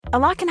A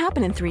lot can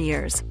happen in 3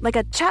 years, like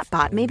a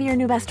chatbot may be your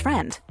new best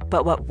friend.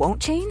 But what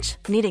won't change?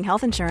 Needing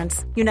health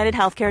insurance. United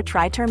Healthcare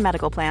Tri-Term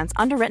Medical Plans,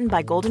 underwritten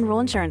by Golden Rule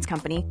Insurance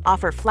Company,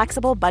 offer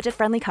flexible,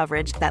 budget-friendly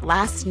coverage that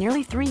lasts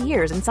nearly 3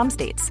 years in some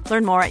states.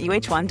 Learn more at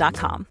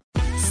uh1.com.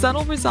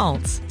 Subtle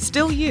results,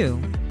 still you,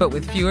 but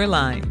with fewer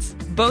lines.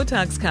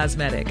 Botox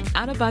Cosmetic,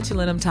 out of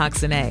botulinum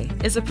toxin A,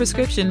 is a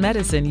prescription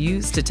medicine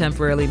used to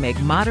temporarily make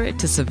moderate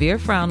to severe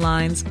frown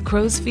lines,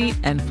 crow's feet,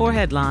 and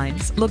forehead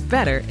lines look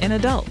better in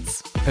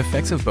adults.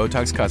 Effects of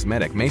Botox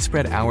Cosmetic may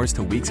spread hours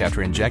to weeks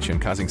after injection,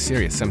 causing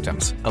serious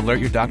symptoms. Alert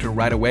your doctor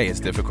right away as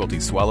difficulty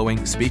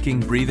swallowing, speaking,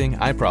 breathing,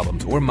 eye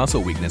problems, or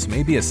muscle weakness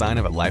may be a sign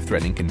of a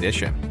life-threatening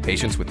condition.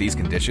 Patients with these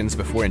conditions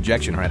before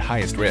injection are at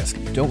highest risk.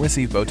 Don't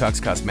receive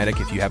Botox Cosmetic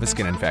if you have a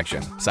skin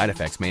infection. Side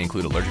effects may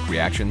include allergic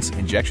reactions,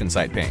 injection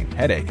site pain,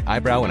 headache,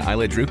 eyebrow and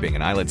eyelid drooping,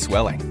 and eyelid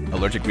swelling.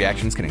 Allergic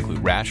reactions can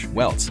include rash,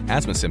 welts,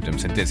 asthma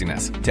symptoms, and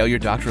dizziness. Tell your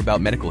doctor about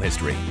medical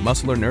history,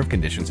 muscle or nerve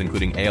conditions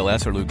including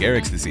ALS or Lou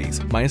Gehrig's disease,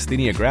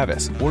 myasthenia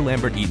gravis, or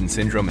Lambert-Eaton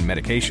syndrome, and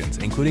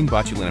medications, including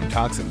botulinum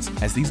toxins,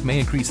 as these may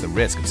increase the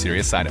risk of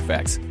serious side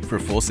effects. For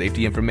full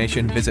safety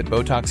information, visit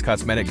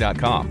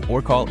BotoxCosmetic.com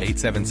or call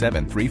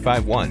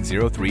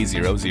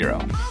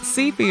 877-351-0300.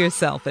 See for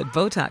yourself at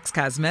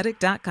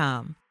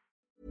BotoxCosmetic.com.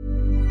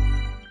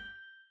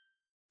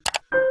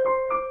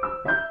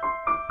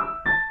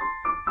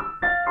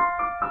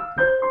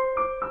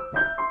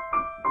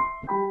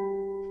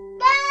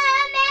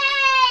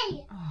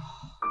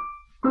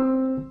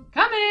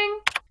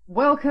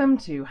 Welcome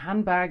to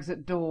Handbags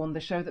at Dawn, the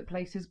show that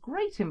places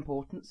great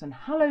importance and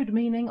hallowed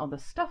meaning on the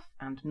stuff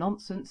and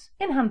nonsense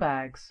in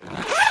handbags.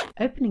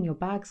 Opening your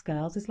bags,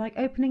 girls, is like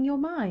opening your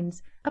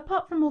minds.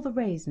 Apart from all the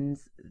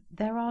raisins,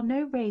 there are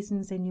no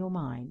raisins in your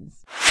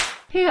minds.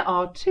 Here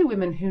are two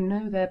women who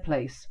know their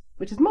place,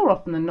 which is more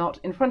often than not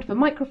in front of a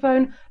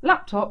microphone,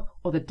 laptop,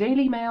 or the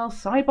Daily Mail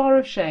sidebar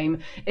of shame.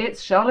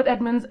 It's Charlotte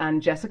Edmonds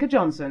and Jessica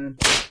Johnson.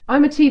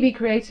 I'm a TV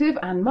creative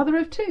and mother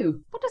of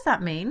two. What does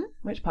that mean?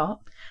 Which part?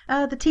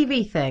 The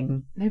TV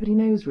thing. Nobody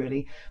knows,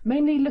 really.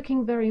 Mainly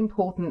looking very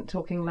important,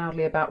 talking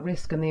loudly about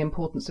risk and the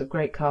importance of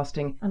great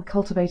casting, and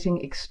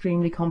cultivating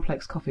extremely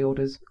complex coffee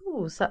orders.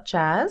 Ooh, such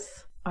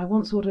as? I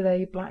once ordered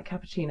a black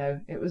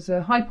cappuccino. It was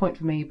a high point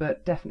for me,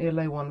 but definitely a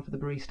low one for the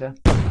barista.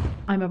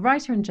 I'm a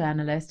writer and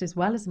journalist, as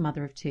well as a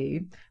mother of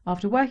two.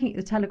 After working at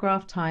the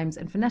Telegraph, Times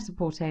and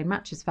Net-a-Porter in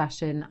Matches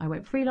Fashion, I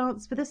went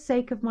freelance for the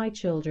sake of my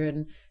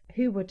children,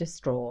 who were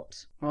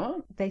distraught.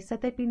 What? They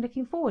said they'd been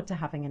looking forward to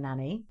having a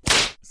nanny.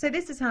 So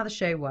this is how the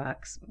show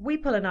works. We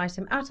pull an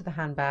item out of the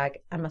handbag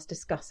and must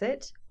discuss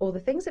it, or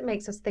the things it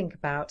makes us think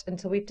about,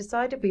 until we've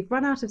decided we've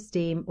run out of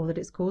steam or that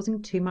it's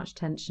causing too much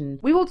tension.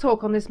 We will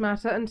talk on this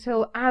matter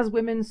until, as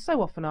women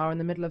so often are in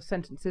the middle of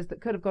sentences that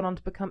could have gone on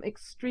to become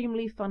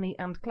extremely funny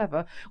and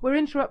clever, we're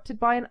interrupted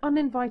by an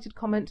uninvited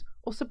comment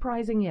or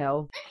surprising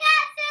yell.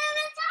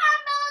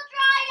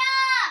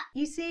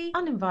 You see,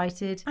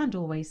 uninvited and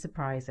always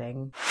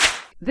surprising.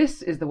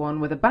 This is the one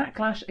with a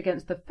backlash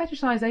against the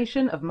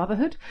fetishisation of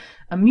motherhood,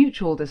 a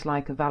mutual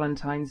dislike of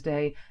Valentine's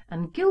Day,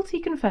 and guilty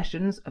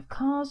confessions of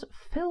cars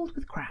filled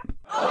with crap.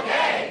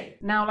 Okay!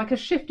 Now, like a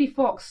shifty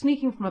fox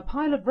sneaking from a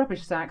pile of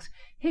rubbish sacks,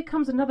 here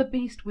comes another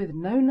beast with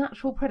no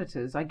natural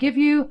predators. I give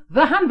you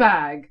the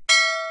handbag!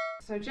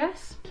 So,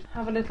 Jess,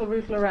 have a little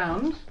rootle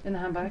around in the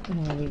handbag.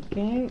 There we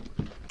go.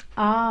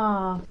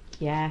 Ah,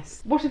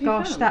 yes. What have you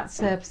Gosh, found? that's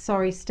a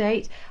sorry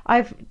state.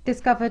 I've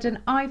discovered an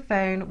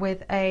iPhone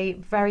with a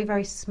very,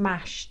 very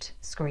smashed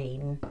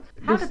screen.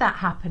 How did that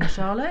happen,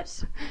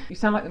 Charlotte? You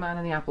sound like the man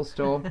in the Apple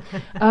store.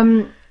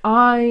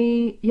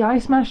 I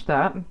smashed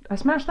that. I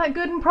smashed that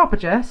good and proper,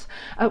 Jess.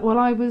 While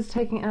I was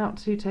taking it out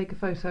to take a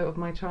photo of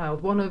my child,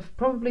 one of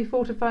probably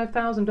 4,000 to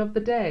 5,000 of the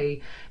day.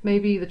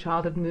 Maybe the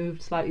child had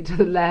moved slightly to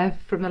the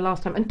left from the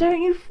last time. And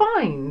don't you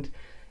find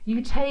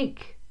you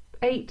take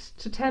 8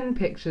 to 10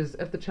 pictures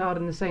of the child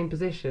in the same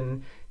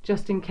position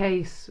just in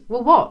case?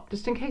 Well, what?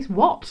 Just in case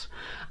what?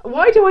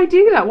 Why do I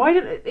do that? Why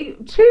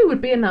don't 2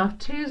 would be enough.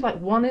 2's like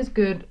 1 is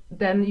good,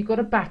 then you've got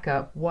a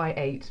backup. Why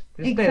 8?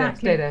 Just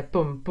stay there,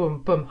 boom,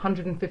 boom, boom,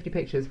 150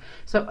 pictures.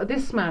 So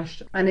this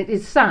smashed, and it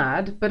is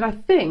sad, but I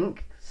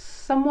think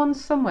someone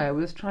somewhere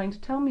was trying to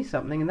tell me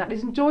something, and that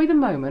is enjoy the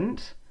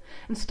moment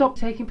and stop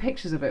taking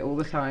pictures of it all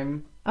the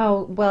time.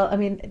 Oh, well, I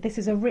mean, this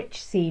is a rich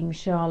seam,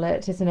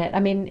 Charlotte, isn't it? I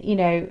mean, you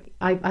know,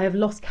 I have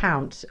lost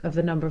count of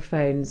the number of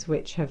phones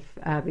which have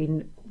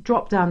been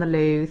dropped down the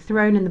loo,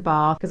 thrown in the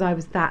bath, because I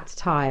was that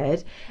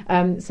tired.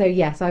 So,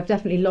 yes, I've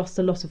definitely lost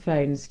a lot of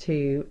phones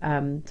to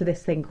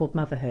this thing called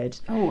motherhood.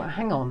 Oh,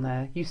 hang on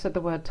there. You said the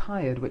word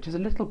tired, which is a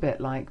little bit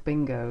like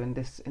bingo in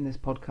this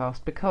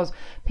podcast, because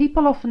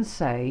people often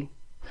say,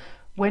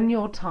 when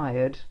you're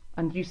tired,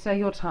 and you say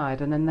you're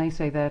tired, and then they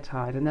say they're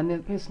tired, and then the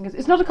person goes,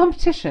 it's not a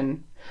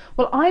competition.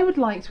 Well, I would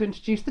like to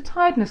introduce the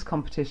tiredness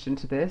competition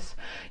to this.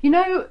 You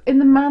know, in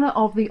the manner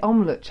of the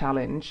omelette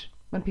challenge,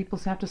 when people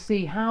have to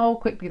see how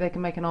quickly they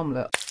can make an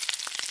omelette.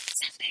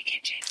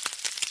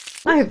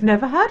 I have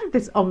never heard of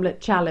this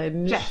omelette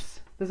challenge. Jess,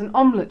 there's an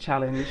omelette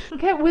challenge.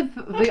 Get with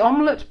the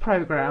omelette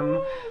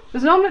programme.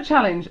 There's an omelette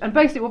challenge, and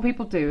basically what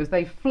people do is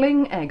they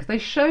fling eggs. They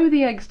show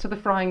the eggs to the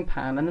frying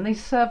pan, and then they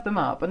serve them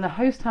up, and the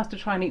host has to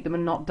try and eat them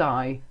and not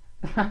die.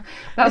 That's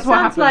what happens.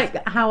 Sounds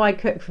like how I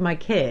cook for my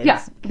kids.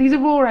 Yeah, these are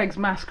raw eggs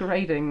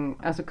masquerading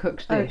as a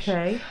cooked dish.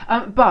 Okay.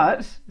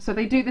 But, so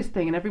they do this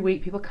thing, and every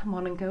week people come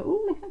on and go,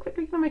 oh, how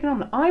quickly can I make an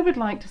omelette? I would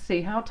like to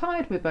see how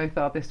tired we both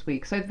are this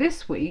week. So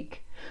this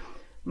week,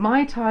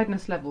 my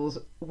tiredness levels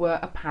were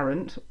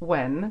apparent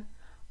when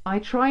I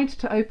tried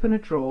to open a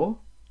drawer,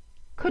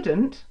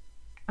 couldn't,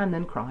 and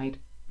then cried.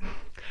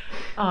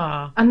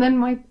 And then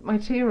my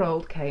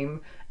 2-year-old came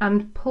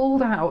and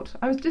pulled out.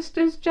 I was just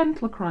as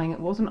gentle crying. I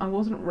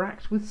wasn't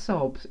racked with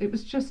sobs. It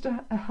was just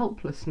a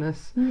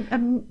helplessness.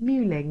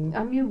 Mewling.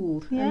 I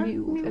mewled. Yeah,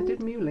 I did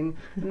mewling.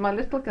 And my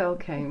little girl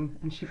came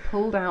and she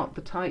pulled out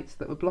the tights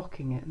that were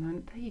blocking it. And I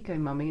went, there you go,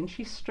 Mummy. And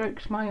she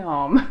stroked my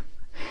arm.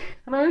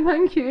 And I went,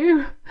 thank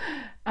you.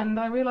 And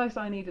I realised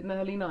I needed an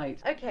early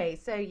night. Okay,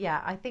 so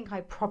yeah, I think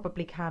I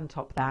probably can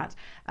top that.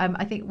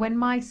 I think when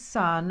my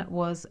son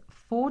was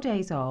 4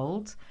 days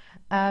old,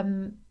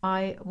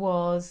 I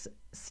was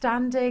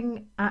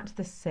standing at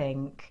the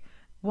sink,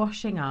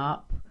 washing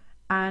up,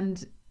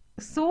 and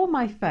saw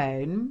my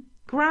phone,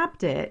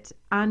 grabbed it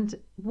and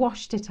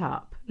washed it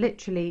up.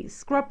 Literally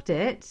scrubbed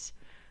it,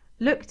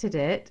 looked at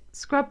it,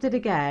 scrubbed it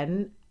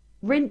again,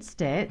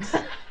 rinsed it,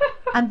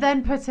 and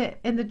then put it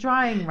in the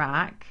drying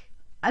rack.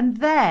 And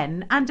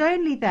then, and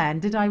only then,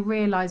 did I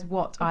realise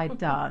what I'd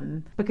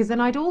done. Because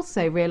then I'd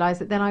also realised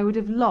that then I would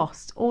have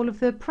lost all of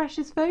the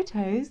precious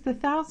photos, the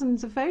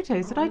thousands of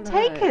photos that I'd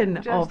taken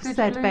of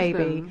said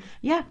baby. Them?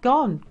 Yeah,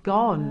 gone,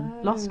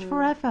 lost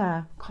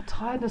forever. God,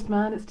 tiredness,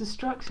 man, it's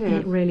destructive.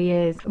 It really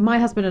is. My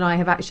husband and I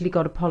have actually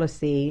got a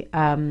policy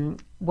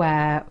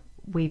where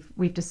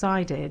we've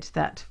decided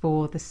that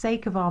for the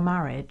sake of our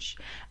marriage,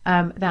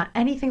 that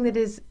anything that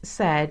is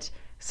said /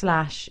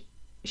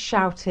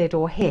 shouted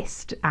or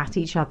hissed at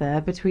each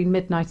other between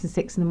midnight and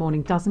 6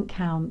 a.m. doesn't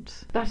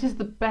count. That is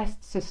the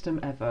best system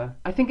ever.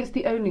 I think it's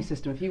the only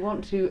system. If you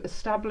want to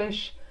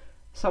establish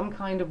some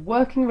kind of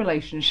working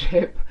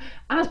relationship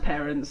as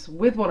parents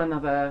with one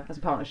another as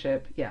a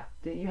partnership, yeah,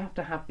 you have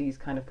to have these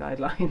kind of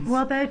guidelines.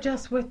 Well, there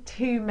just were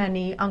too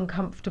many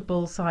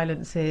uncomfortable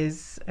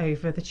silences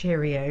over the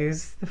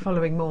Cheerios the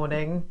following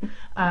morning,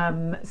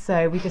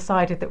 so we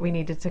decided that we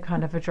needed to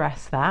kind of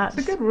address that.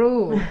 It's a good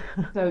rule.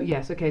 So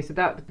yes, okay, so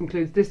that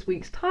concludes this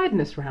week's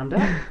tiredness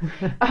roundup.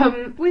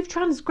 We've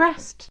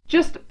transgressed.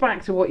 Just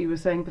back to what you were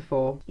saying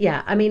before.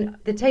 Yeah, I mean,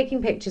 the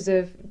taking pictures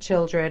of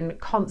children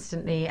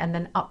constantly and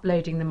then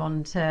uploading them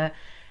onto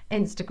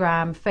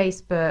Instagram,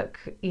 Facebook,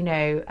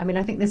 I mean,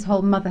 I think this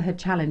whole motherhood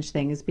challenge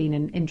thing has been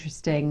an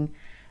interesting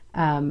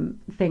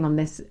thing on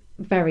this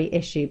very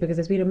issue because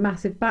there's been a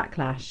massive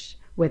backlash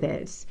with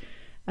it.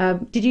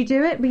 Did you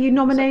do it? Were you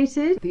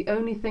nominated? So the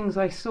only things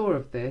I saw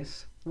of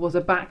this was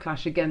a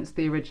backlash against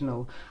the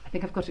original. I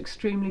think I've got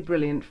extremely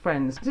brilliant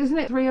friends. Isn't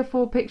it 3 or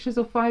 4 pictures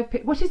or 5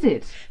 pictures? What is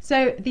it?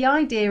 So the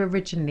idea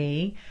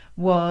originally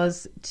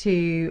was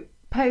to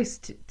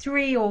post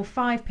 3 or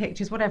 5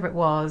 pictures, whatever it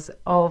was,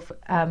 of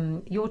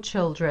your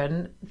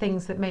children,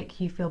 things that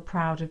make you feel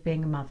proud of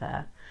being a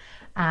mother.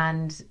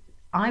 And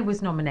I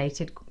was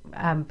nominated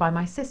by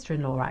my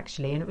sister-in-law,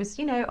 actually. And it was,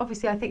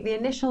 obviously I think the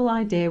initial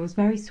idea was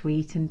very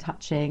sweet and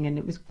touching, and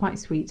it was quite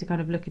sweet to kind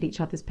of look at each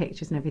other's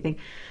pictures and everything.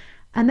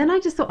 And then I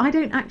just thought, I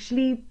don't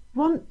actually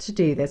want to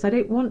do this. I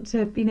don't want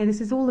to,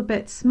 this is all a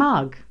bit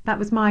smug. That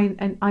was mine,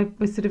 and I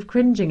was sort of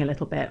cringing a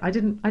little bit. I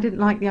didn't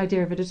like the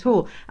idea of it at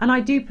all. And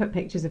I do put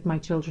pictures of my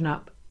children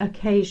up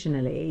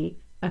occasionally.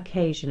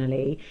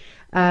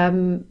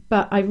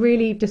 But I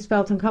really just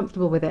felt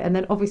uncomfortable with it. And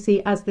then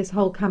obviously as this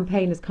whole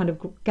campaign has kind of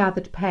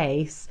gathered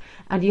pace,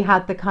 and you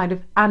had the kind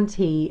of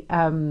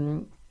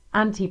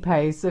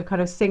anti-posts of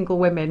kind of single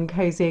women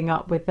cozying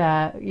up with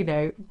their,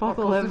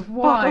 bottles of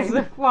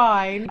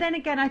wine. Then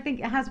again, I think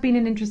it has been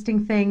an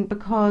interesting thing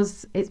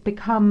because it's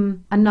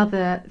become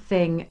another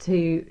thing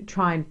to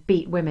try and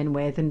beat women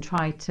with and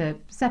try to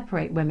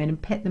separate women and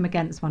pit them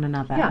against one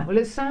another. Yeah, well,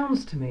 it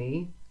sounds to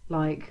me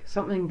like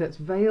something that's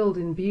veiled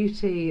in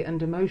beauty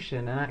and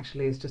emotion and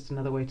actually is just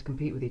another way to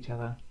compete with each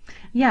other.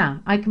 Yeah,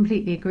 I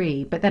completely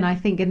agree. But then I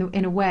think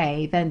in a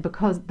way, then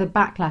because the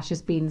backlash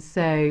has been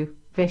so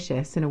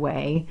vicious in a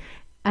way,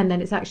 and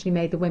then it's actually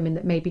made the women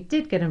that maybe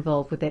did get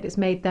involved with it, it's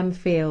made them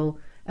feel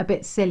a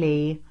bit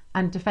silly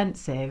and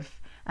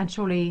defensive, and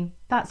surely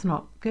that's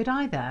not good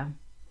either.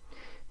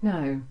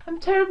 No, I'm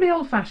terribly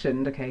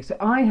old-fashioned. Okay, so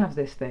I have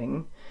this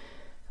thing.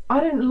 I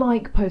don't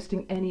like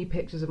posting any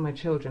pictures of my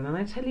children, and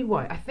I tell you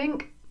why. I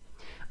think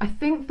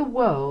the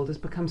world has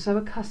become so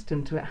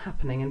accustomed to it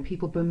happening, and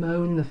people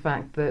bemoan the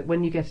fact that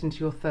when you get into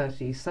your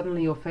 30s,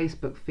 suddenly your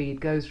Facebook feed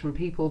goes from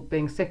people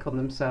being sick on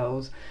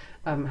themselves,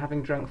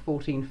 having drunk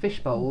 14 fish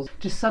bowls,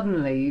 to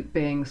suddenly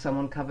being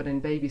someone covered in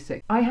baby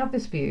sick. I have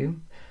this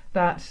view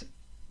that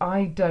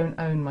I don't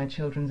own my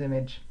children's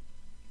image,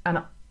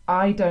 and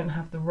I don't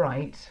have the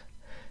right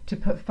to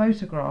put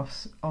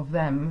photographs of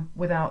them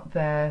without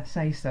their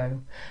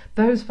say-so.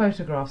 Those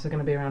photographs are going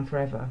to be around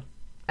forever.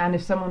 And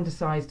if someone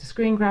decides to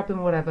screen grab them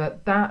or whatever,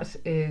 that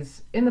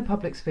is in the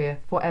public sphere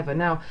forever.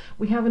 Now,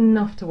 we have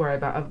enough to worry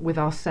about with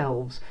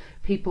ourselves.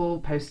 People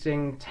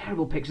posting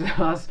terrible pictures of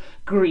us,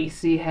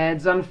 greasy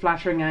heads,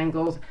 unflattering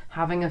angles,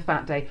 having a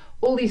fat day,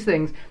 all these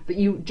things that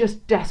you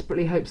just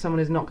desperately hope someone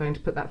is not going to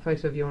put that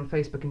photo of you on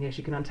Facebook. And yes,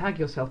 you can untag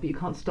yourself, but you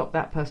can't stop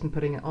that person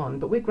putting it on.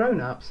 But we're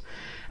grown-ups.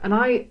 And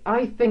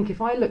I think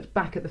if I looked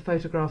back at the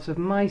photographs of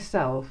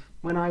myself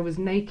when I was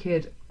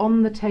naked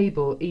on the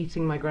table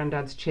eating my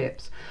granddad's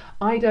chips,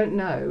 I don't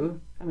know,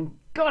 I mean,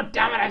 God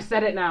damn it, I've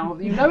said it now,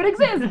 you know it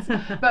exists,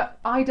 but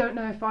I don't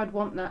know if I'd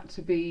want that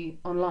to be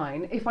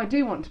online. If I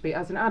do want to be,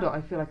 as an adult, I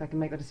feel like I can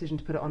make that decision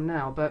to put it on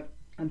now, but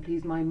I'm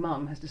pleased my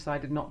mum has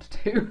decided not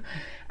to.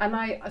 And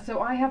I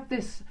have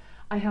this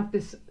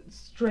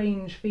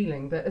strange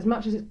feeling that as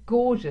much as it's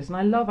gorgeous, and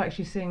I love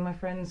actually seeing my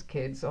friends'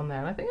 kids on there,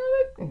 and I think,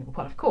 oh,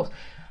 well, of course,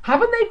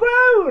 haven't they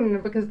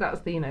grown? Because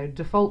that's the,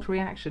 default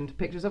reaction to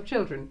pictures of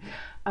children.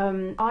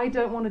 I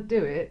don't want to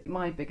do it.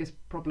 My biggest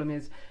problem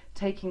is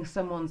taking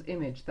someone's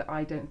image that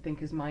I don't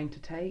think is mine to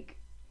take.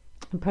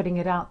 And putting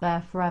it out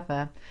there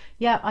forever.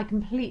 Yeah, I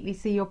completely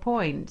see your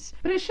point.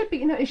 But it should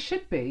be, it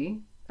should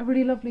be a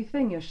really lovely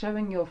thing. You're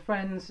showing your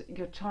friends,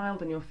 your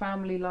child and your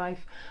family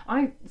life.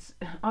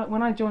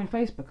 When I joined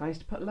Facebook, I used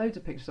to put loads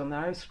of pictures on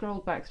there. I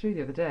scrolled back through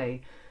the other day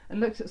and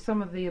looked at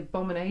some of the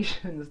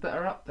abominations that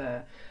are up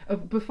there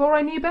before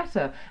I knew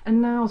better.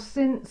 And now,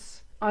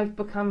 since I've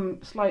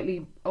become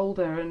slightly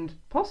older and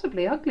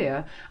possibly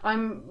uglier,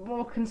 I'm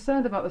more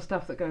concerned about the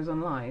stuff that goes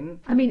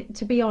online. I mean,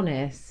 to be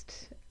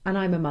honest, and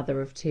I'm a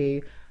mother of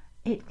two,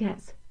 it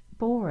gets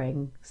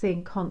boring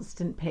seeing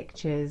constant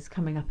pictures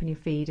coming up in your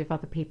feed of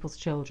other people's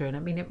children. I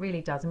mean, it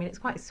really does. I mean, it's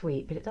quite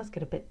sweet, but it does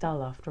get a bit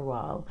dull after a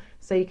while.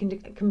 So you can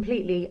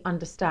completely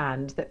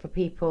understand that for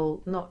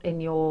people not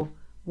in your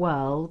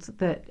world,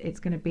 that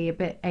it's going to be a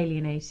bit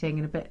alienating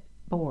and a bit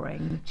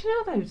boring. Do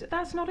you know, though,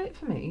 that's not it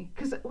for me.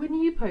 Because when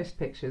you post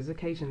pictures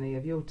occasionally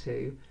of your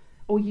two,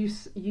 or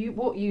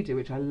what you do,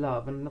 which I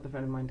love, and another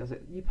friend of mine does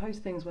it, you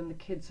post things when the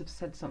kids have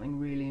said something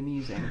really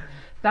amusing.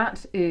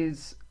 That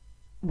is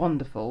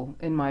wonderful,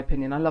 in my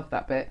opinion. I love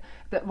that bit.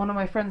 That one of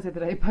my friends the other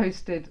day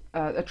posted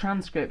a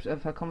transcript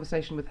of her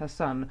conversation with her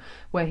son,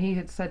 where he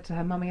had said to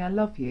her, "Mummy, I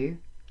love you."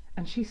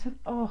 And she said,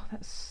 "Oh,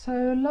 that's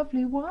so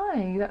lovely.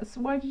 Why?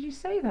 Why did you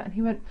say that?" And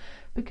he went,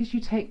 "Because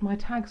you take my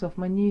tags off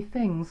my new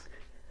things."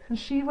 And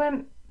she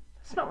went,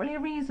 "It's not really a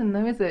reason,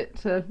 though, is it,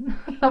 to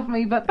love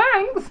me? But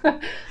thanks,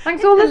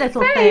 thanks, all the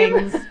little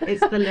same." things.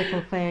 It's the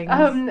little things.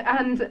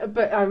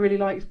 But I really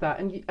liked that,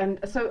 and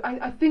so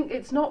I think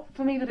it's not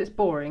for me that it's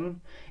boring.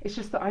 It's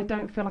just that I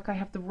don't feel like I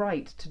have the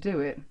right to do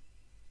it.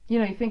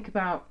 You think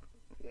about,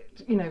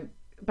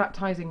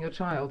 baptising your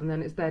child, and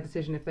then it's their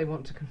decision if they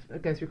want to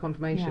go through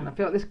confirmation. Yeah. I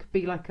feel like this could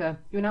be like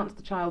you announce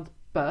the child's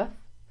birth,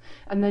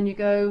 and then you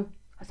go,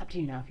 "It's up to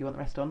you now if you want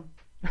the rest on."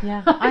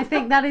 Yeah, I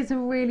think that is a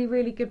really,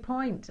 really good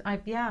point.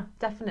 Yeah,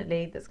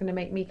 definitely. That's going to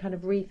make me kind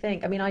of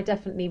rethink. I mean, I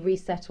definitely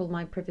reset all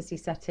my privacy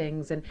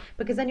settings, and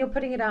because then you're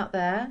putting it out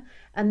there,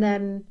 and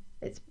then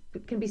it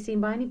can be seen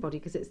by anybody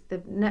because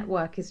the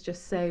network is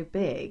just so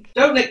big.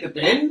 Don't lick the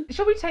bin.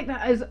 Shall we take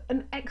that as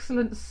an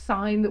excellent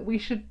sign that we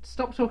should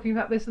stop talking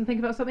about this and think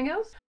about something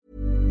else?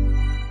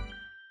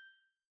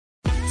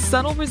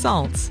 Subtle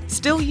results,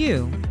 still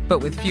you, but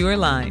with fewer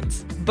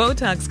lines.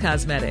 Botox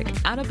Cosmetic,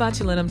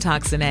 onabotulinum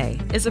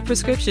is a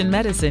prescription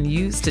medicine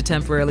used to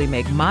temporarily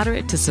make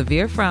moderate to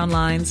severe frown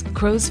lines,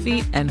 crow's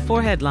feet, and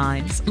forehead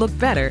lines look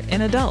better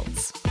in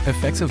adults.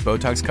 Effects of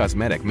Botox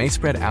Cosmetic may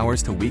spread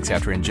hours to weeks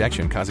after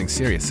injection, causing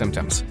serious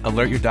symptoms.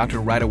 Alert your doctor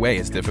right away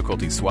as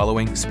difficulty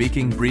swallowing,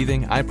 speaking,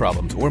 breathing, eye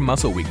problems, or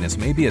muscle weakness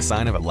may be a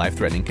sign of a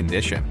life-threatening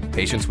condition.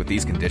 Patients with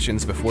these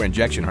conditions before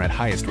injection are at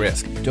highest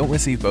risk. Don't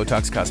receive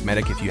Botox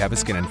Cosmetic if you have a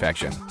skin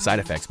infection. Side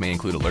effects may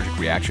include allergic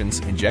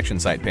reactions,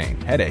 injection site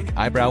pain, headache,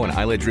 eyebrow and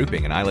eyelid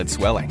drooping, and eyelid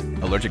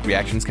swelling. Allergic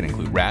reactions can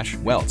include rash,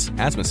 welts,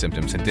 asthma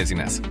symptoms, and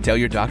dizziness. Tell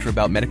your doctor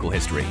about medical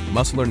history,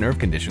 muscle or nerve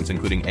conditions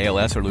including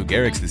ALS or Lou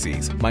Gehrig's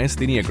disease,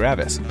 myasthenia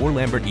gravis, or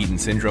Lambert-Eaton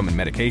syndrome, and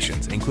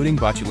medications, including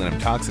botulinum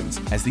toxins,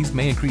 as these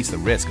may increase the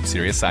risk of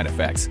serious side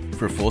effects.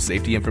 For full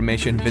safety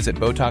information, visit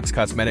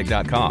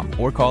BotoxCosmetic.com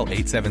or call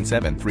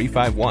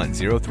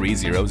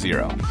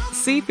 877-351-0300.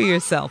 See for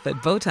yourself at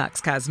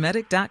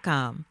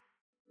BotoxCosmetic.com.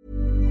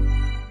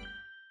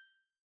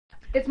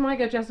 It's my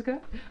go, Jessica.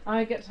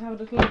 I get to have a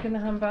little look in the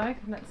handbag.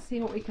 Let's see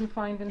what we can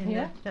find in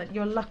here.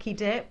 Your lucky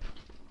dip.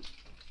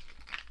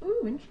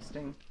 Ooh,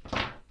 interesting.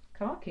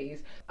 Car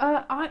keys.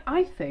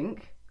 I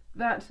think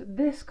that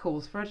this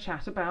calls for a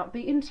chat about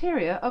the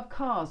interior of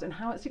cars and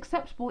how it's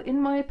acceptable, in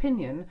my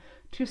opinion,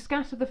 to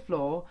scatter the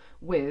floor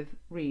with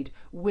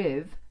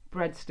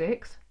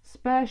breadsticks,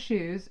 spare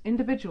shoes,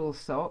 individual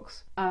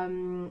socks,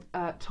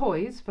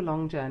 toys for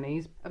long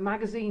journeys,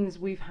 magazines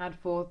we've had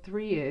for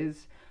 3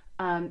 years,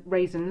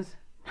 raisins,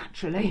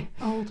 naturally.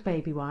 Old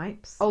baby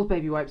wipes.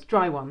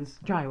 Dry ones.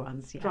 Dry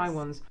ones, yes. Dry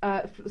ones.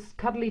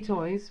 Cuddly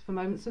toys for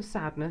moments of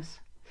sadness,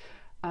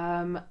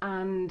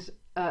 and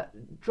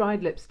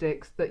dried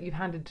lipsticks that you've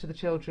handed to the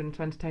children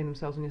to entertain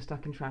themselves when you're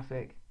stuck in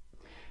traffic.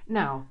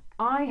 Now,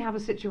 I have a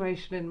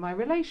situation in my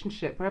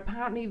relationship where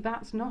apparently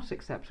that's not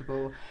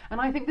acceptable.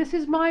 And I think this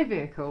is my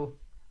vehicle.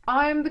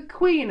 I am the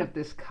queen of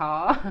this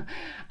car.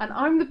 And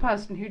I'm the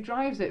person who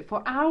drives it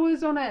for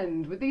hours on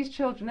end with these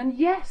children. And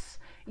yes,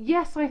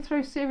 I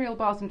throw cereal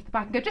bars into the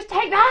back and go, just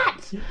take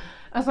that!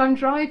 As I'm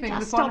driving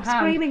with one hand. Stop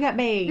screaming at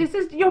me.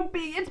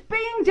 It's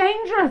being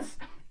dangerous.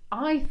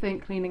 I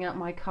think cleaning out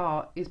my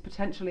car is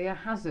potentially a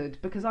hazard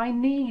because I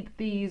need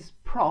these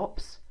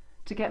props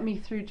to get me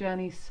through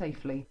journeys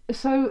safely.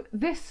 So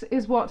this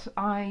is what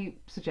I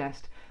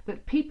suggest,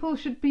 that people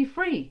should be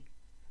free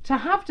to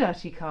have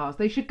dirty cars.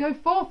 They should go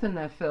forth in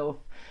their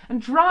filth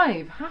and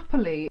drive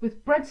happily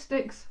with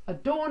breadsticks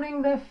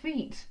adorning their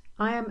feet.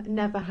 I am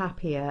never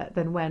happier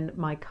than when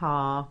my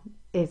car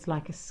is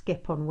like a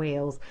skip on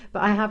wheels.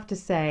 But I have to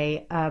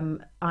say,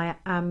 I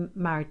am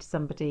married to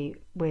somebody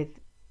with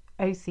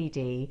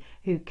OCD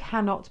who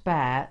cannot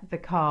bear the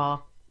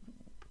car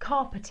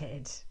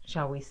carpeted,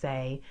 shall we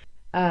say,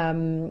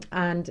 and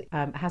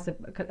has a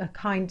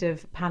kind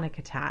of panic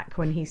attack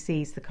when he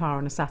sees the car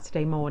on a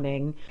Saturday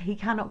morning. He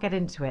cannot get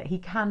into it. He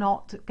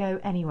cannot go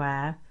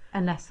anywhere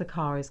unless the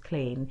car is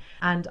clean.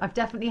 And I've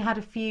definitely had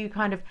a few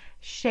kind of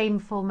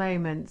shameful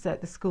moments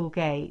at the school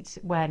gate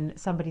when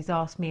somebody's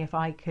asked me if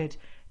I could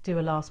do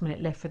a last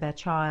minute lift for their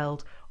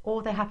child,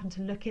 or they happen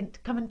to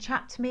come and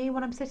chat to me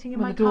when I'm sitting in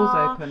my car. The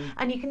door's open.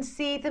 And you can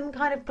see them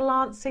kind of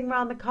glancing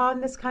around the car in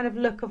this kind of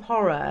look of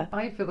horror.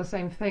 I feel the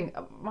same thing.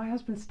 My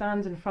husband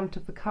stands in front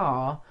of the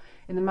car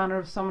in the manner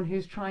of someone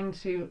who's trying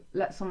to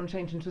let someone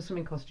change into a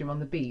swimming costume on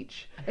the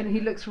beach. And he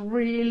looks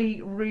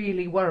really,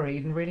 really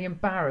worried and really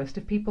embarrassed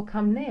if people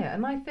come near.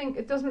 And I think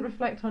it doesn't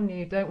reflect on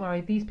you. Don't worry,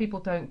 these people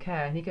don't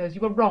care. And he goes,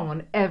 you were wrong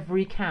on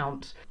every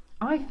count.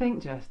 I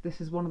think, Jess, this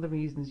is one of the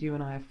reasons you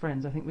and I are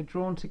friends. I think we're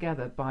drawn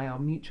together by our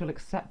mutual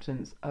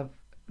acceptance of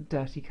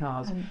dirty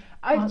cars.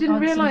 I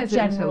didn't realise it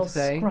until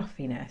today.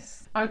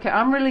 Scruffiness. Okay,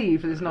 I'm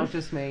relieved that it's not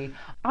just me.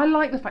 I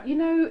like the fact,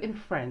 in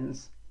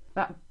Friends,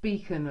 that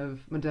beacon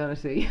of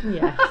modernity.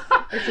 Yes,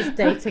 it's just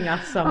dating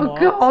us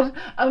somewhat. Oh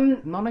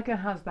God! Monica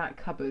has that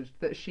cupboard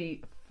that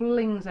she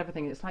flings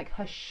everything. It's like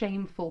her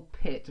shameful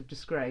pit of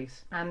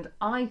disgrace, and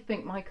I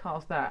think my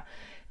car's that.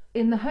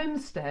 In the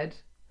homestead,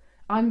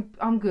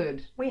 I'm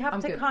good. We have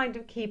to kind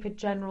of keep a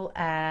general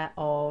air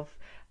of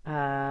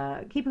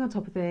keeping on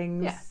top of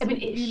things. Yeah, I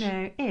mean, ish.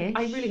 Ish.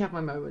 I really have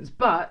my moments,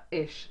 but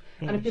ish.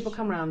 And if people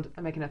come round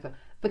and make an effort,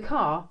 the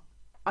car,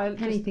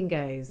 anything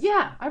goes.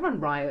 Yeah, I run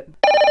riot.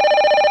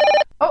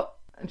 Oh,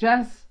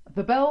 Jess,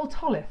 the bell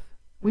tolleth.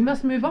 We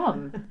must move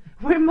on.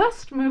 We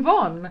must move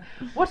on.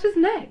 What is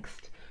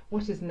next?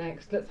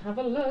 Let's have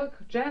a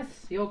look.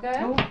 Jess, you're going?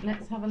 Oh,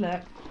 let's have a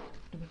look.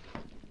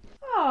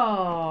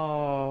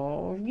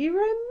 Oh, you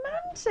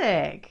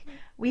romantic.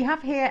 We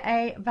have here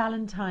a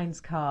Valentine's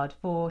card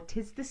for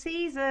 'Tis the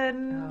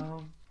Season.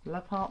 Oh,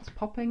 love hearts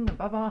popping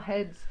above our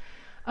heads.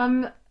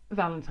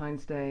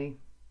 Valentine's Day.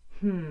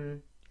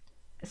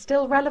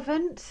 Still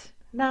relevant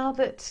now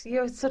that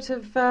you're sort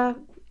of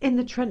in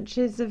the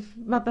trenches of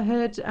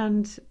motherhood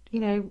and,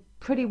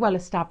 pretty well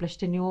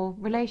established in your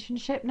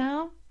relationship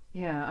now?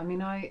 Yeah, I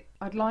mean,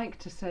 I'd like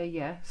to say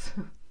yes.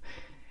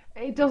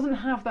 It doesn't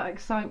have that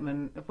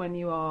excitement of when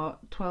you are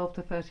 12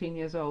 to 13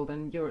 years old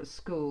and you're at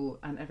school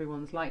and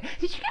everyone's like,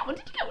 did you get one?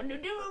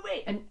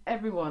 And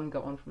everyone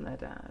got one from their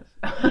dad.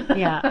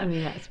 Yeah, I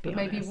mean, let's be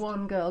honest. Maybe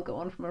one girl got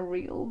one from a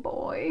real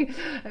boy.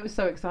 It was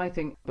so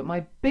exciting. But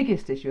my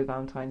biggest issue with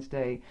Valentine's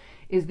Day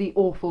is the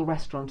awful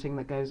restauranting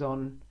that goes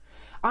on.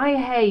 I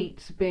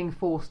hate being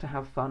forced to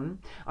have fun.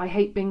 I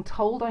hate being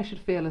told I should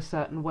feel a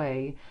certain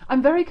way.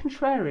 I'm very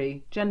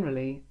contrary,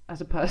 generally, as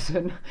a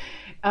person.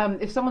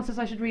 If someone says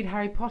I should read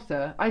Harry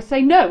Potter, I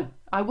say no.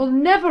 I will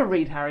never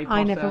read Harry Potter.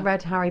 I never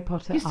read Harry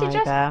Potter either. You see,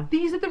 Jess,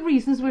 these are the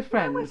reasons we're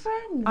friends. Yeah, we're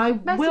friends. I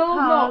will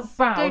not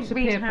bow Don't to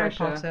read peer Harry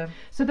pressure. Potter.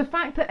 So the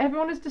fact that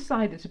everyone has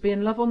decided to be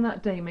in love on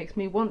that day makes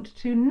me want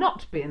to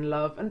not be in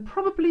love and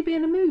probably be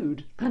in a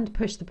mood. And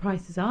push the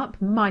prices up,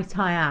 might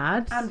I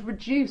add. And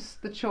reduce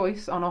the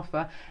choice on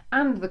offer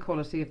and the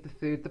quality of the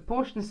food. The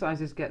portion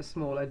sizes get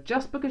smaller.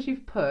 Just because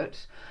you've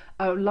put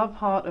a love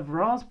heart of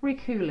raspberry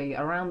coulis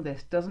around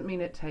this doesn't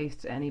mean it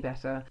tastes any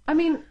better. I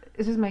mean,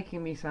 this is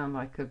making me sound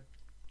like a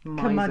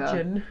miser.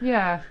 Curmudgeon.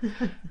 Yeah.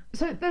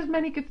 So there's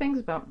many good things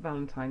about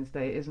Valentine's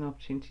Day. It is an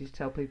opportunity to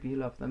tell people you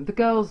love them. The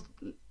girls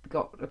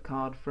got a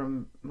card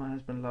from my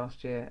husband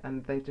last year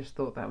and they just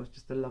thought that was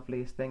just the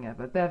loveliest thing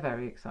ever. They're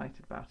very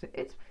excited about it.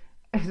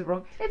 It's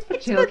wrong. It's for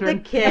children. For the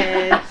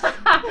kids.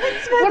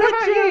 It's for what the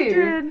about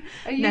children. you?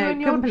 Are you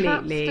in your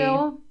trap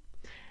still?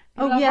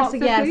 Oh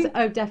yes.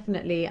 Oh,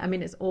 definitely. I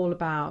mean, it's all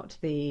about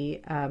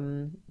the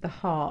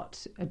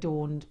heart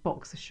adorned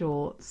boxer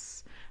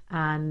shorts,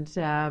 and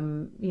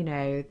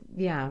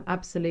yeah,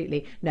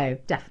 absolutely. No,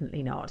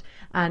 definitely not.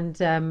 And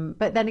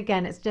but then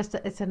again,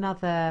 it's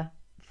another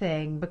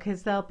thing,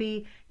 because there'll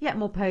be yet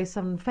more posts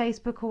on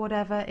Facebook or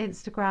whatever,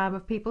 Instagram,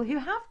 of people who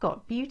have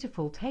got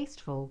beautiful,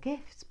 tasteful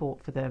gifts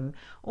bought for them,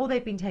 or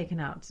they've been taken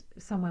out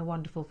somewhere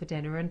wonderful for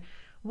dinner. And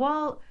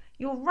while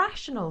your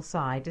rational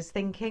side is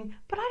thinking,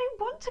 but I don't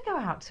want to go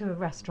out to a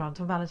restaurant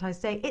on Valentine's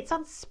Day, it's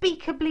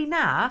unspeakably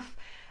naff,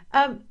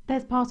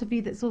 there's part of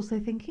you that's also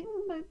thinking,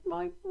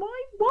 why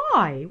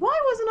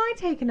wasn't I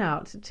taken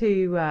out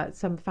to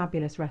some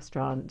fabulous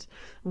restaurant,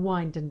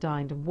 wined and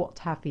dined and what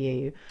have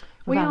you,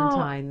 for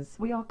Valentine's?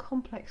 We are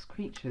complex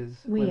creatures.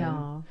 We women.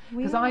 are.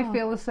 Because I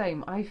feel the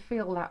same. I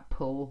feel that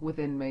pull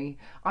within me.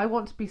 I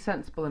want to be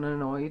sensible and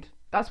annoyed.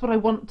 That's what I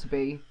want to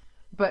be.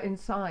 But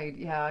inside,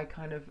 yeah, I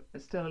kind of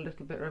still a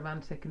little bit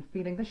romantic and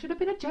feeling there should have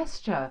been a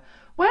gesture.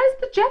 Where's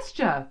the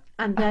gesture?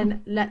 And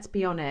then, let's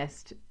be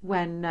honest,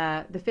 when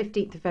the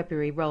 15th of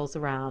February rolls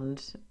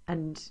around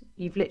and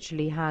you've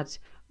literally had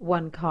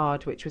one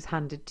card which was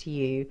handed to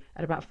you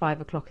at about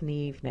 5 o'clock in the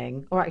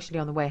evening, or actually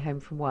on the way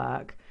home from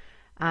work,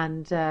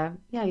 and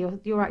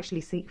you're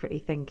actually secretly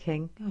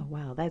thinking, oh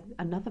well, there's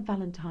another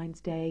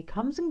Valentine's Day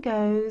comes and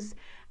goes,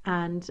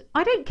 and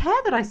I don't care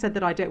that I said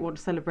that I don't want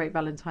to celebrate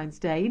Valentine's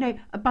Day. You know,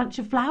 a bunch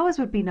of flowers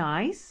would be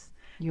nice.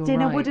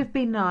 Dinner would have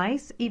been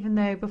nice, even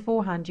though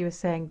beforehand you were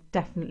saying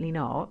definitely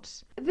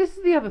not. This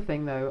is the other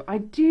thing, though. I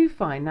do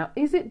find, now,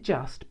 is it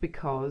just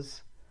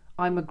because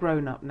I'm a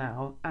grown-up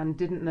now and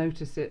didn't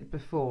notice it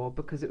before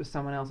because it was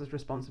someone else's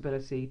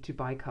responsibility to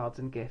buy cards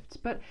and gifts,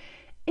 but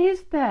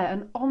is there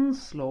an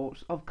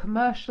onslaught of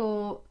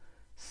commercial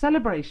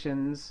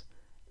celebrations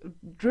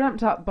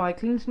dreamt up by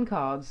Clinton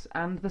cards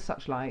and the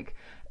such like,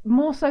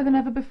 more so than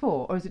ever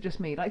before? Or is it just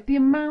me? Like, the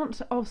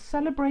amount of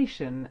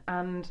celebration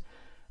and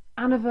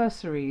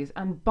anniversaries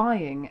and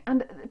buying,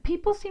 and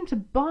people seem to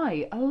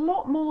buy a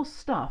lot more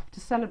stuff to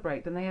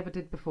celebrate than they ever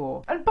did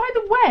before. And by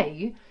the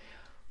way,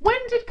 when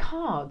did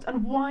cards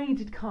and why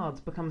did cards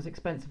become as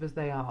expensive as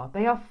they are?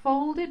 They are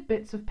folded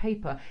bits of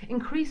paper,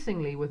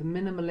 increasingly with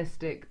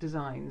minimalistic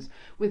designs,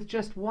 with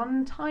just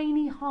one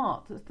tiny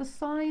heart that's the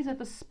size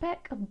of a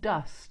speck of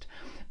dust.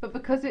 But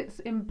because it's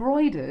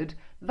embroidered,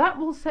 that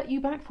will set you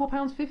back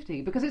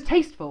 £4.50 because it's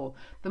tasteful.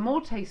 The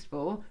more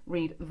tasteful,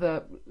 read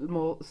the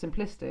more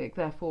simplistic,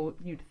 therefore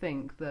you'd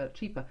think the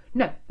cheaper.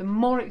 No, the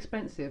more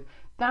expensive.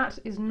 That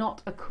is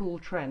not a cool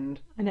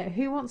trend. I know.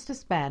 Who wants to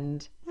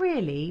spend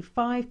really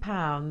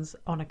 £5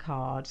 on a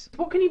card?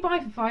 What can you buy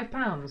for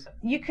 £5?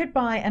 You could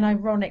buy an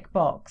ironic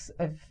box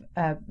of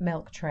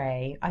Milk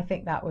Tray. I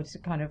think that would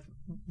kind of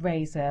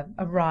raise a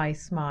wry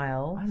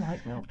smile. I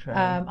like Milk Tray.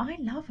 I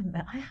love them.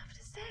 I have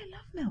to say, I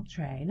love Milk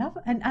Tray.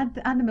 And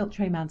the Milk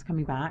Tray man's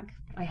coming back.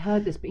 I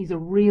heard this, but he's a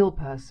real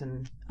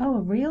person. Oh,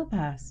 a real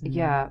person?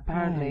 Yeah,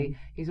 apparently. Oh.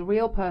 He's a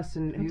real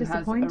person who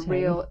has a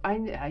real...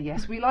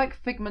 yes, we like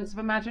figments of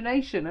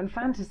imagination and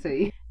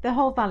fantasy. The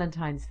whole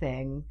Valentine's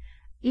thing,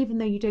 even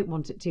though you don't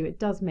want it to, it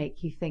does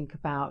make you think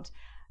about,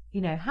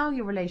 you know, how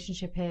your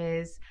relationship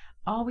is.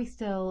 Are we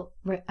still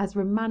as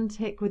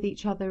romantic with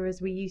each other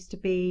as we used to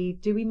be?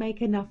 Do we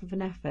make enough of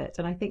an effort?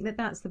 And I think that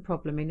that's the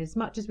problem. And as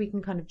much as we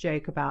can kind of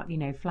joke about, you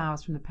know,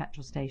 flowers from the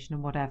petrol station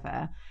and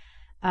whatever,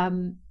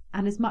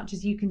 and as much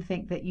as you can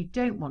think that you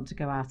don't want to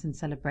go out and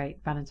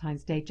celebrate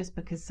Valentine's Day just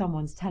because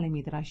someone's telling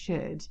me that I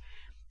should,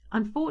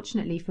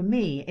 unfortunately for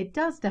me, it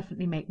does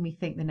definitely make me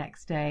think the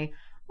next day,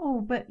 oh,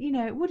 but, you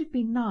know, it would have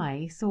been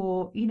nice,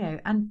 or, you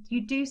know, and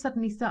you do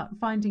suddenly start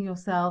finding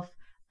yourself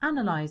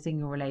analysing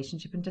your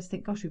relationship and just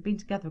think, gosh, we've been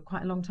together for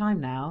quite a long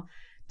time now.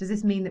 Does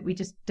this mean that we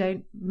just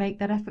don't make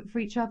that effort for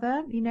each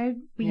other? You know,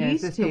 we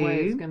used to. Is this the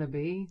way it's going to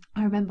be?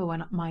 I remember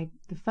when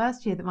the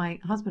first year that my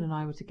husband and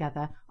I were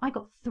together, I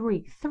got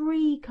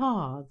three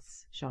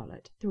cards,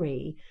 Charlotte,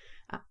 3.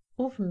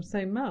 All from the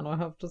same man, I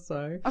have to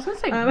say. I was going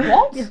to say,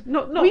 what? Yeah,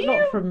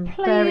 not from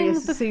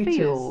various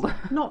suitors.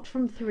 Not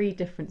from 3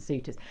 different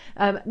suitors.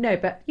 No,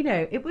 but, you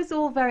know, it was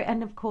all very...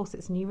 And, of course,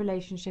 it's a new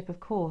relationship. Of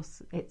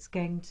course, it's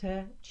going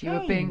to change. You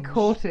were being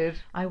courted.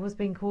 I was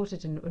being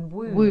courted and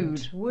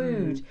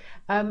wooed.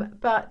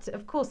 But,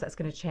 of course, that's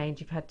going to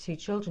change. You've had 2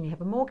 children. You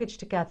have a mortgage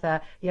together.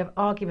 You have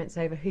arguments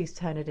over whose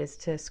turn it is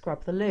to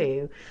scrub the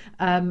loo.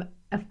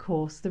 Of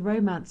course, the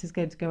romance is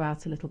going to go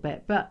out a little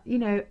bit. But, you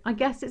know, I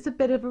guess it's a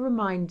bit of a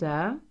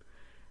reminder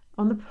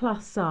on the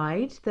plus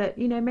side that,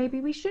 you know, maybe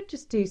we should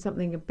just do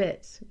something a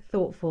bit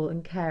thoughtful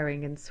and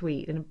caring and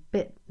sweet and a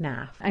bit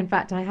naff. In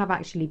fact, I have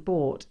actually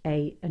bought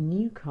a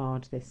new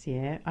card this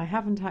year. I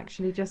haven't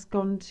actually just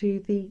gone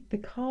to the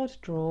card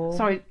drawer.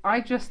 Sorry, I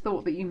just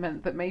thought that you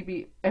meant that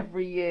maybe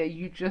every year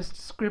you just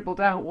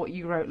scribbled out what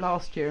you wrote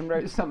last year and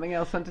wrote something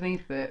else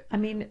underneath it. I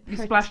mean, you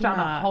splashed down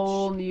a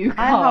whole new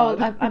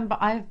card.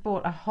 I've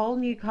bought a whole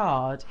new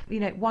card. You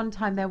know, one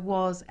time there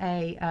was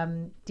a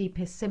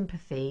deepest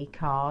sympathy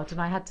card,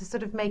 and I had to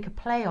sort of make a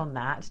play on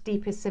that.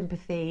 Deepest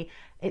sympathy,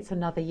 it's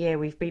another year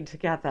we've been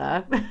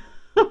together.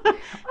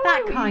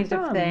 That kind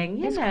of thing,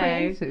 you know.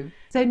 Creative.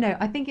 So no,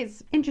 I think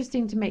it's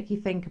interesting to make you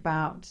think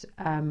about,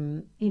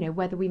 you know,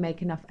 whether we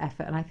make enough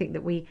effort. And I think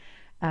that we,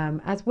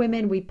 as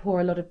women, we pour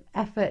a lot of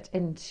effort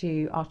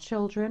into our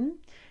children.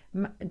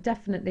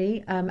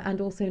 Definitely,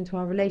 and also into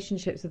our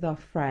relationships with our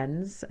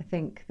friends. I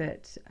think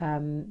that,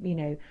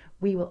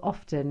 we will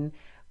often,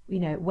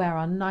 wear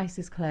our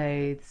nicest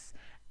clothes,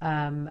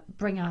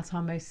 bring out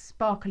our most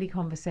sparkly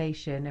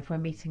conversation if we're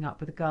meeting up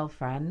with a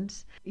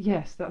girlfriend.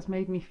 Yes, that's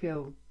made me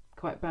feel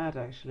quite bad,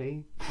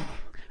 actually.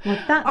 Well,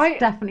 that's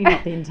definitely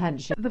not the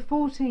intention. The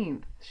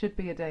 14th should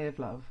be a day of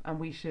love, and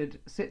we should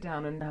sit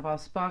down and have our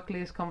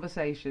sparkliest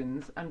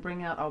conversations and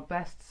bring out our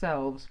best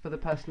selves for the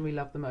person we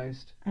love the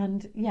most.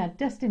 And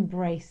just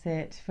embrace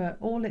it for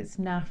all its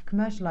naff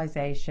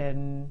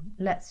commercialisation.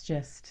 Let's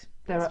just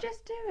do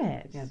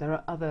it. Yeah, there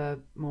are other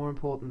more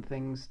important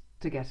things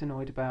to get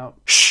annoyed about.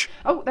 Shh!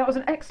 Oh, that was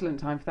an excellent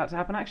time for that to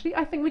happen, actually.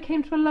 I think we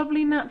came to a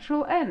lovely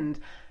natural end.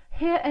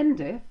 Here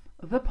endeth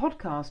the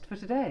podcast for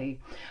today.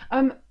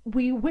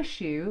 We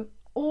wish you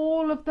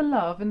all of the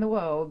love in the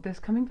world this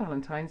coming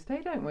Valentine's Day,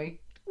 don't we?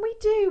 We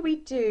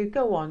do.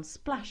 Go on,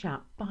 splash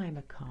out, buy him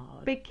a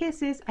card. Big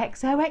kisses,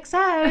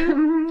 XOXO.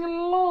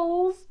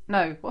 Lols.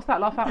 No, what's that?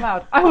 Laugh out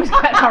loud. I always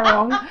get that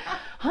wrong.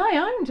 Hi,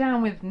 I'm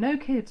down with no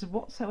kids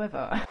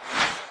whatsoever.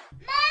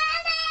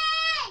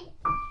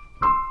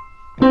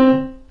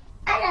 Mommy!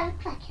 I love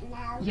cracker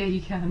now. Yeah,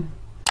 you can.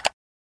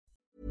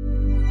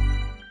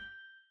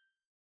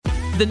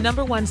 The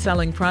number one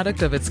selling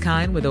product of its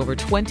kind with over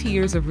 20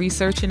 years of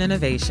research and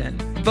innovation.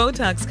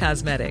 Botox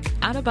Cosmetic,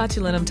 out of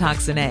botulinum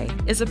toxin A,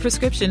 is a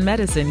prescription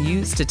medicine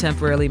used to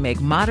temporarily make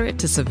moderate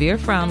to severe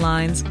frown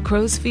lines,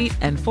 crow's feet,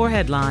 and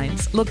forehead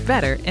lines look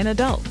better in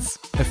adults.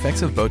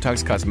 Effects of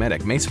Botox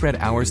Cosmetic may spread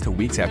hours to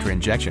weeks after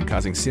injection,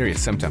 causing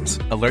serious symptoms.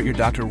 Alert your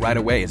doctor right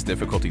away as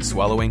difficulty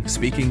swallowing,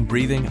 speaking,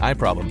 breathing, eye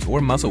problems,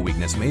 or muscle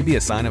weakness may be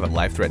a sign of a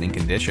life-threatening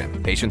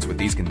condition. Patients with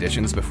these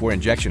conditions before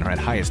injection are at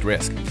highest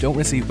risk. Don't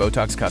receive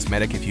Botox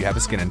Cosmetic if you have a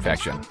skin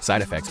infection.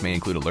 Side effects may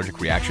include allergic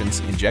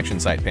reactions, injection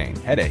site pain,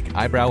 headache,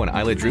 eyebrow and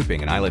eyelid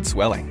drooping, and eyelid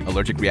swelling.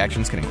 Allergic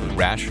reactions can include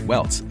rash,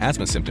 welts,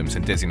 asthma symptoms,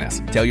 and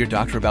dizziness. Tell your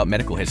doctor about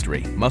medical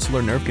history, muscle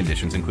or nerve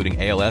conditions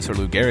including ALS or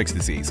Lou Gehrig's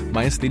disease,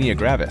 myasthenia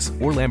gravis,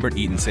 or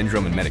Lambert-Eaton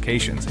syndrome, and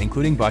medications,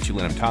 including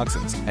botulinum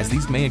toxins, as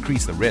these may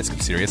increase the risk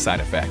of serious side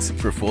effects.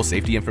 For full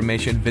safety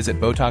information, visit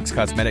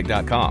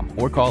BotoxCosmetic.com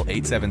or call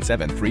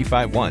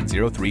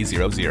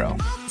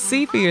 877-351-0300.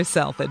 See for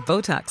yourself at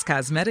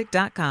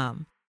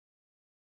BotoxCosmetic.com.